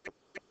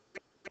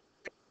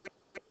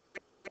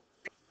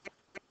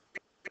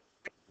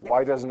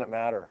 Why doesn't it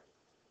matter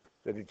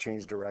that he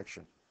changed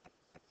direction?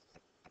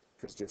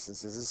 Because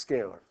distance is a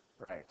scalar,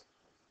 right?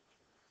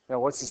 Now,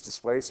 what's his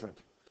displacement?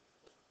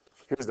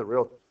 Here's the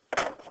real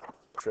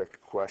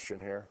trick question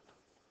here.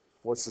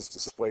 What's his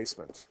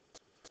displacement?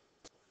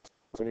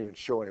 Didn't even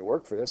show any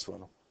work for this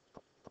one.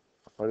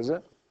 What is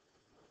it?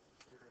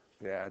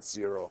 Yeah, it's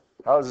 0.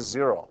 How is it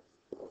 0?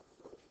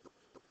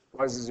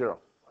 Why is it 0?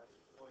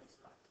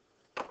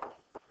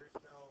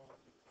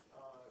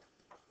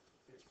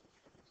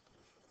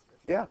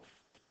 Yeah.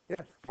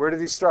 Where did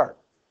he start?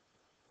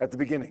 At the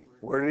beginning.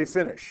 Where did he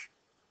finish?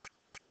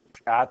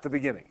 At the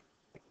beginning.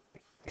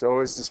 So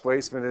his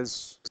displacement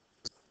is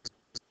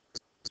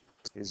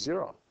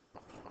 0,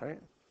 right?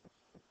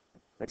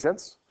 Make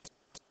sense?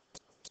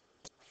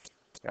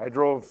 I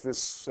drove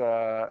this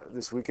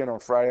weekend on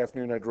Friday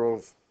afternoon. I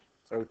drove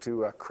out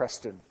to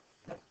Creston,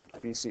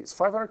 BC. It's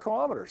 500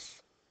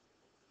 kilometers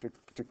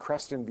to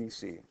Creston,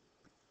 BC.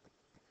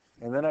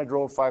 And then I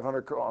drove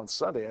 500 on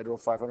Sunday. I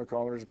drove 500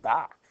 kilometers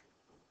back.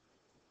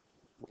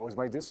 What was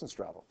my distance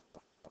traveled?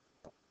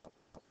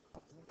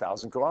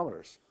 1,000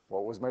 kilometers.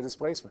 What was my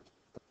displacement?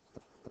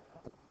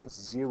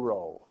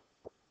 0,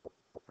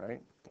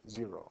 right?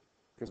 0,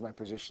 because my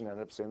position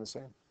ended up staying the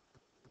same.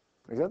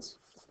 Make sense?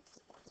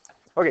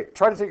 Okay,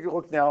 try to take a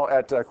look now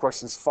at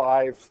questions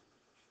 5.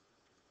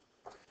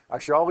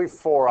 Actually, I'll leave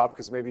 4 up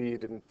because maybe you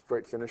didn't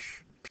quite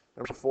finish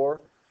number 4.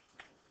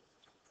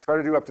 Try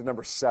to do up to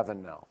number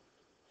 7 now.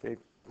 Okay,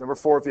 number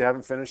 4 if you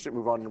haven't finished it,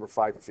 move on to number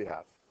 5 if you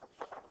have.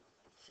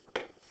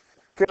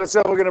 Okay, let's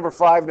have a look at number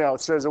 5 now.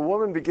 It says a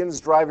woman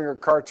begins driving her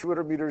car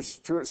 200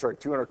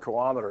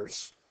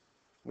 kilometers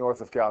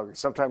north of Calgary.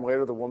 Sometime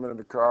later, the woman and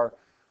the car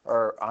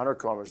are 100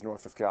 kilometers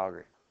north of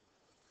Calgary.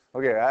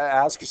 Okay,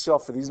 ask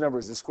yourself for these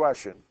numbers this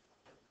question.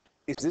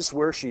 Is this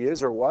where she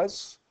is or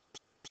was?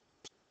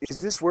 Is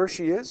this where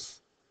she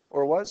is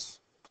or was?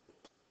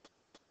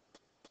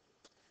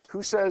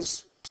 Who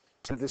says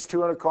that this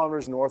 200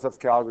 kilometers north of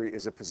Calgary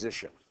is a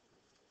position?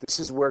 This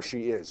is where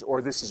she is,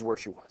 or this is where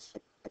she was.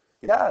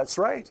 Yeah, that's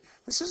right.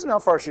 This isn't how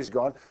far she's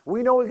gone.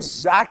 We know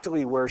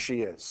exactly where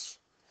she is.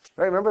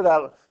 Right? Remember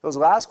that those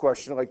last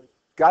questions, like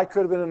guy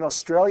could have been in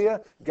Australia,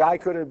 guy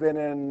could have been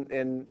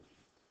in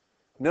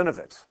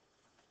Nunavut.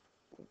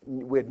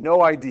 We had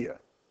no idea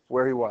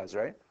where he was,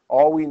 right?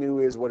 All we knew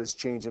is what his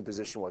change in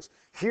position was.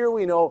 Here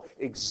we know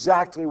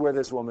exactly where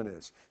this woman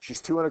is. She's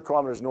 200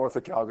 kilometers north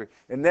of Calgary,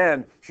 and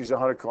then she's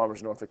 100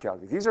 kilometers north of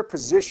Calgary. These are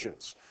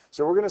positions.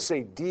 So we're going to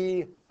say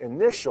D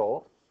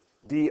initial,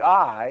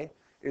 DI,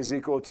 is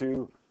equal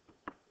to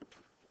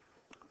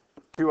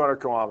 200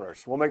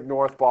 kilometers. We'll make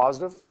north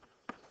positive.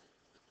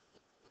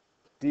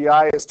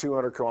 DI is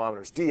 200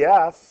 kilometers.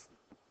 DF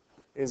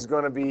is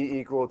going to be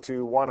equal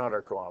to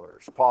 100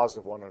 kilometers,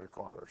 positive 100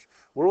 kilometers.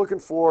 We're looking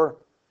for,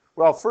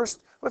 well,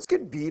 first, let's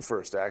get B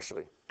first,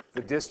 actually,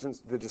 the distance,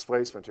 the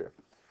displacement here.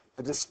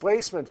 The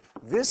displacement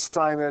this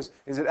time is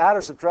it add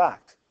or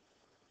subtract?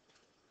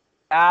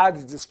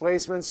 Add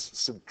displacements,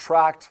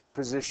 subtract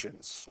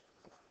positions.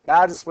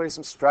 Add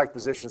displacements, subtract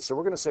positions. So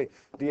we're going to say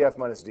DF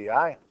minus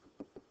DI.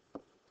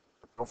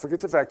 Don't forget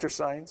the vector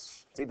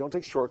signs. Okay, don't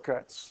take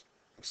shortcuts.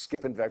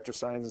 Skipping vector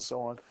signs and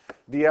so on.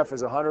 DF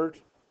is 100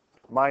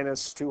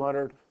 minus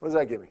 200. What does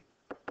that give me?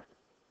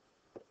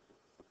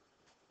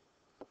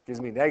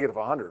 Gives me negative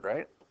 100,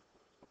 right?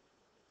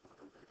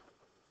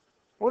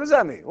 What does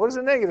that mean? What does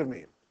a negative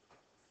mean?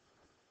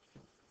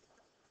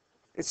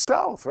 It's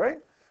south, right?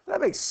 That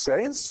makes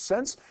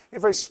sense.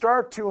 If I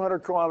start 200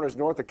 kilometers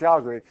north of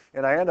Calgary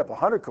and I end up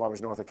 100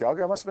 kilometers north of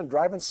Calgary, I must have been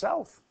driving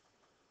south,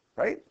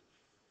 right?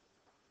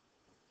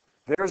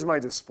 There's my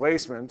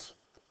displacement.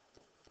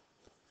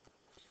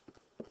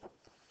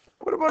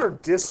 What about her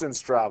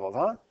distance traveled,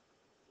 huh?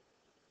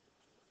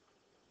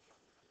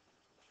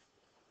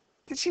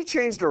 Did she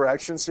change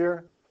directions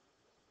here?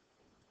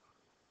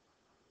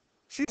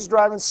 She's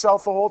driving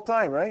south the whole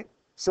time, right?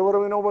 So what do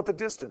we know about the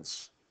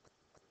distance?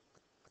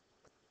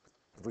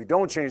 If we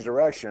don't change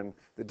direction,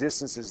 the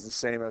distance is the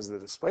same as the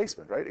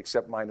displacement, right?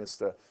 Except minus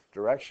the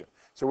direction.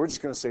 So we're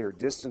just going to say her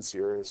distance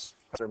here is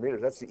 100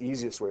 meters. That's the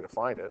easiest way to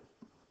find it.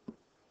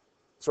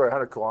 Sorry,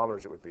 100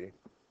 kilometers it would be.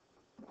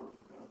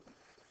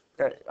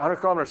 Okay, 100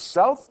 kilometers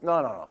south?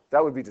 No.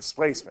 That would be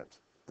displacement.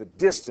 The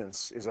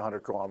distance is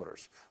 100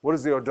 kilometers. What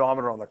does the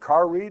odometer on the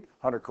car read?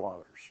 100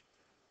 kilometers.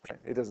 Okay,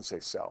 it doesn't say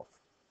south.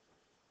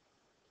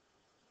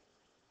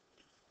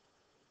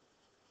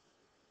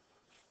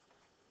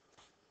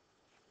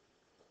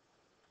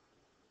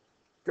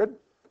 Good?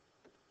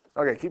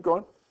 Okay, keep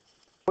going,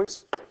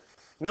 please.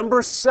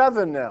 Number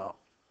 7 now.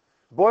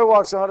 Boy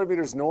walks 100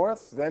 meters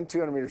north, then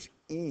 200 meters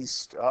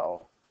east.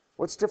 Uh-oh.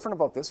 What's different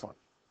about this one?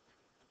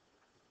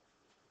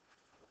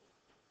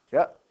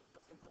 Yeah.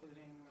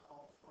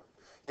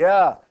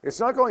 Yeah,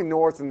 it's not going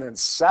north and then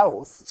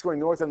south. It's going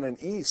north and then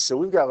east. So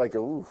we've got like a,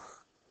 ooh,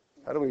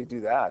 how do we do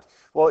that?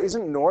 Well,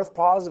 isn't north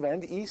positive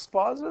and east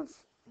positive?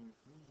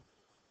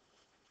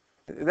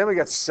 And then we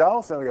got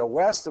south, and we got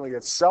west, and we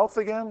got south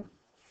again.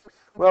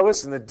 Well,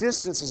 listen, the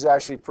distance is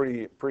actually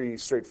pretty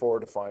straightforward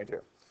to find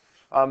here.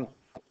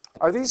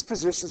 Are these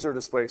positions or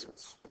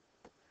displacements?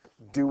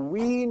 Do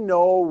we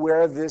know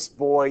where this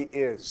boy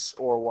is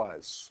or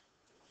was?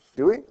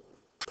 Do we?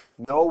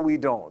 No, we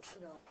don't.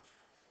 No.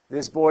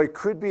 This boy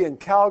could be in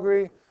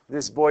Calgary.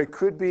 This boy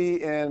could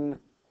be in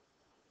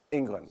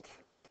England.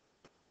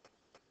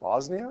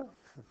 Bosnia?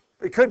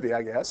 It could be,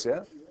 I guess,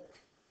 yeah.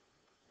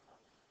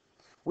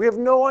 We have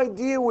no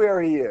idea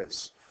where he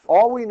is.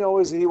 All we know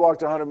is that he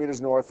walked 100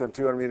 meters north and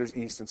 200 meters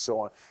east and so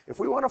on. If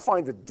we want to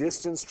find the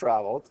distance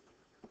traveled,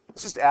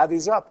 let's just add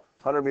these up.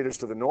 100 meters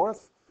to the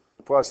north,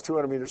 plus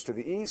 200 meters to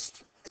the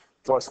east,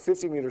 plus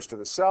 50 meters to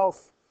the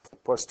south,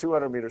 plus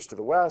 200 meters to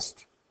the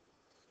west,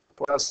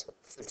 plus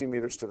 50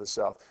 meters to the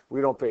south.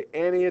 We don't pay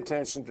any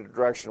attention to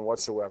direction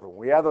whatsoever. When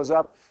we add those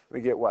up,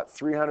 we get what?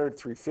 300,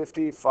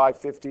 350,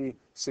 550,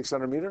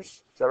 600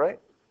 meters? Is that right?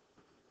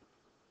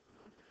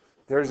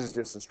 There's his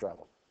distance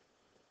traveled.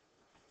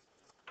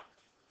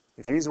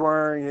 If he's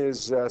wearing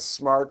his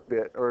smart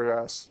bit or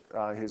his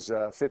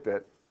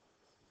Fitbit,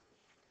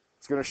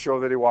 it's going to show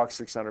that he walked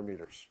 600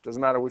 meters.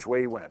 Doesn't matter which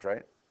way he went,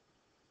 right?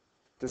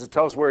 Does it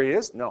tell us where he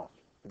is? No,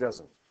 it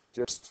doesn't.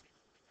 Just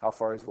how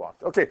far he's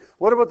walked. Okay,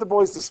 what about the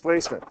boy's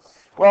displacement?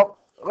 Well,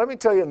 let me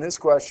tell you in this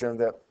question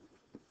that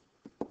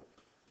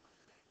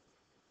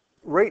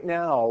right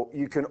now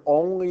you can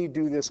only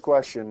do this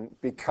question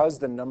because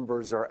the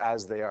numbers are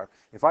as they are.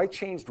 If I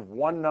changed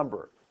one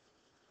number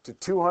to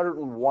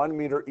 201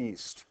 meter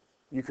east,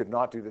 you could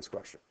not do this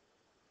question.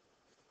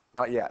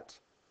 Not yet.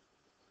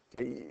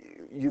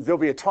 There'll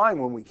be a time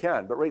when we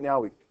can, but right now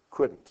we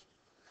couldn't.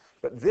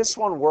 But this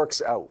one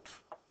works out.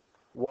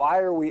 Why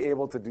are we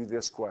able to do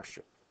this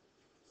question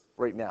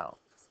right now?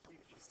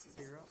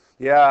 Zero.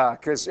 Yeah,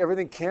 because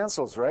everything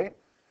cancels, right?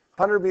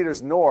 100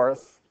 meters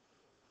north,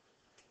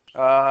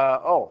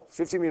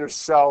 50 meters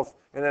south,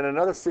 and then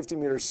another 50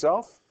 meters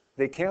south,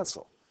 they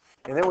cancel.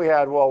 And then we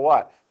had, well,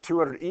 what?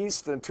 200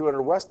 east and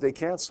 200 west, they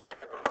cancel.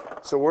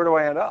 So where do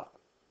I end up?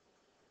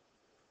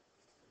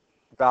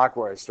 Back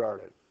where I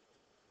started.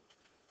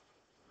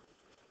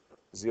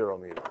 0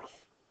 meters.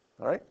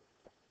 All right?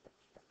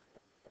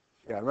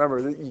 Yeah,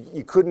 remember,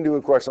 you couldn't do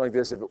a question like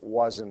this if it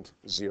wasn't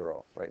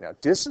 0 right now.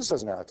 Distance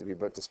doesn't have to be,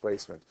 but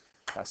displacement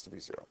has to be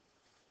 0.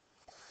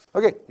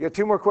 Okay, you got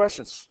 2 more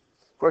questions.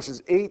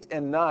 Questions 8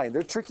 and 9.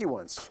 They're tricky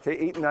ones. Okay,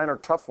 8 and 9 are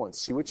tough ones.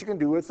 See what you can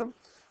do with them.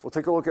 We'll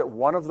take a look at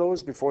one of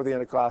those before the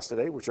end of class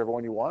today, whichever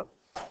one you want,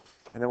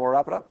 and then we'll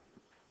wrap it up.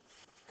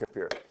 Okay,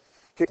 here.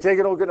 Okay, take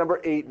a look at number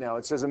 8 now.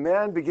 It says a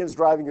man begins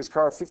driving his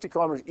car 50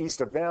 kilometers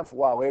east of Banff.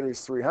 Wow, later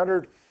he's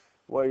 300.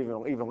 Well,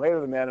 even later,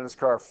 the man in his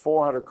car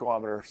 400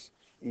 kilometers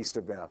east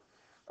of Banff.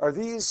 Are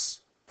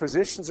these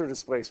positions or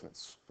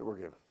displacements that we're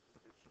given?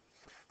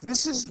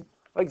 This is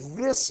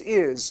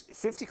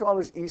 50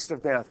 kilometers east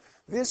of Banff.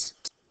 This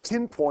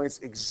pinpoints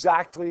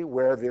exactly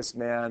where this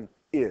man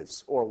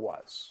is or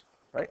was,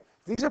 right?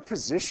 These are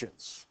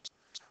positions.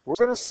 We're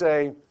going to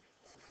say,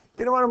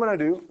 you know what I'm going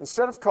to do?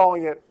 Instead of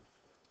calling it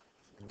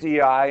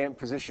DI and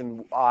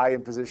position I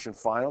and position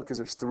final, because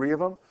there's 3 of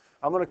them,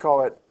 I'm going to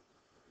call it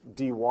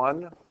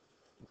D1,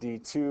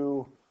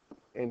 D2,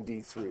 and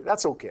D3.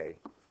 That's okay.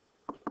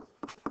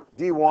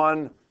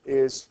 D1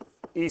 is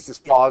east is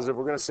positive.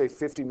 We're going to say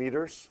 50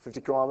 meters,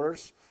 50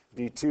 kilometers.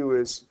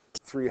 D2 is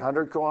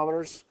 300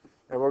 kilometers.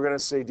 And we're going to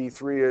say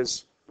D3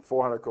 is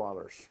 400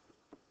 kilometers.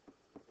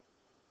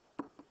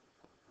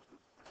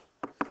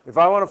 If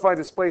I want to find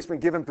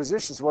displacement given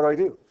positions, what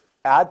do?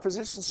 Add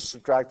positions or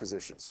subtract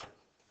positions?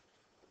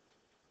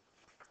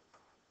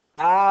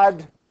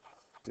 Add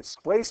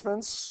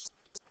displacements,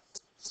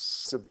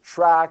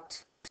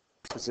 subtract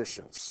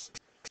positions.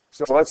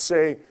 So let's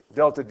say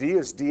delta D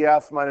is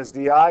dF minus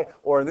dI,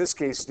 or in this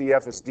case,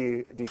 dF is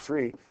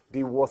d3,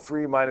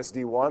 d3 minus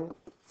d1,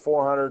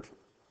 400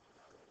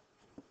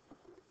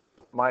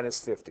 minus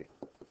 50.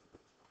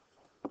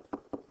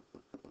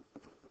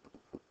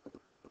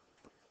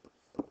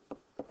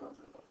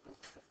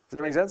 Does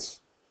that make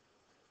sense?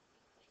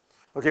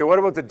 Okay, what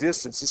about the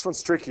distance? This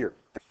one's trickier.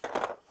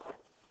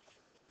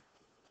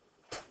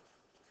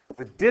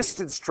 The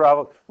distance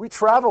traveled, we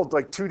traveled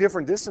like two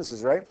different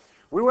distances, right?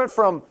 We went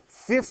from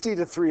 50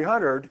 to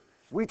 300,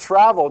 we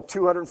traveled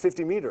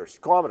 250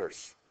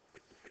 kilometers.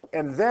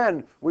 And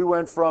then we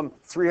went from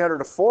 300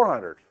 to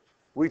 400.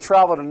 We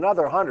traveled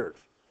another 100.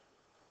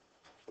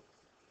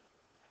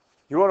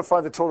 You want to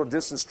find the total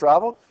distance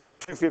traveled?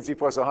 250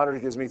 plus 100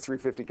 gives me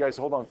 350. Guys,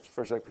 hold on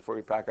for a sec before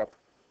we pack up.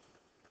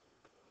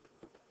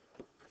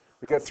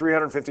 We got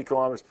 350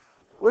 kilometers.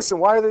 Listen,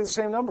 why are they the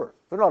same number?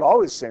 They're not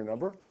always the same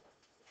number.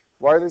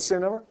 Why are they the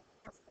same number?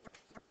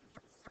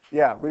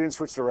 Yeah, we didn't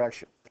switch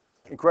direction.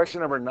 In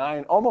question number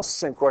 9, almost the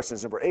same question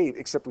as number 8,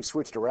 except we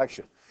switched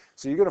direction.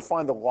 So you're going to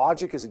find the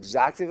logic is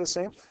exactly the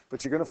same,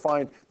 but you're going to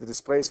find the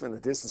displacement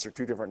and the distance are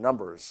two different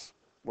numbers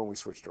when we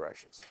switch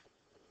directions.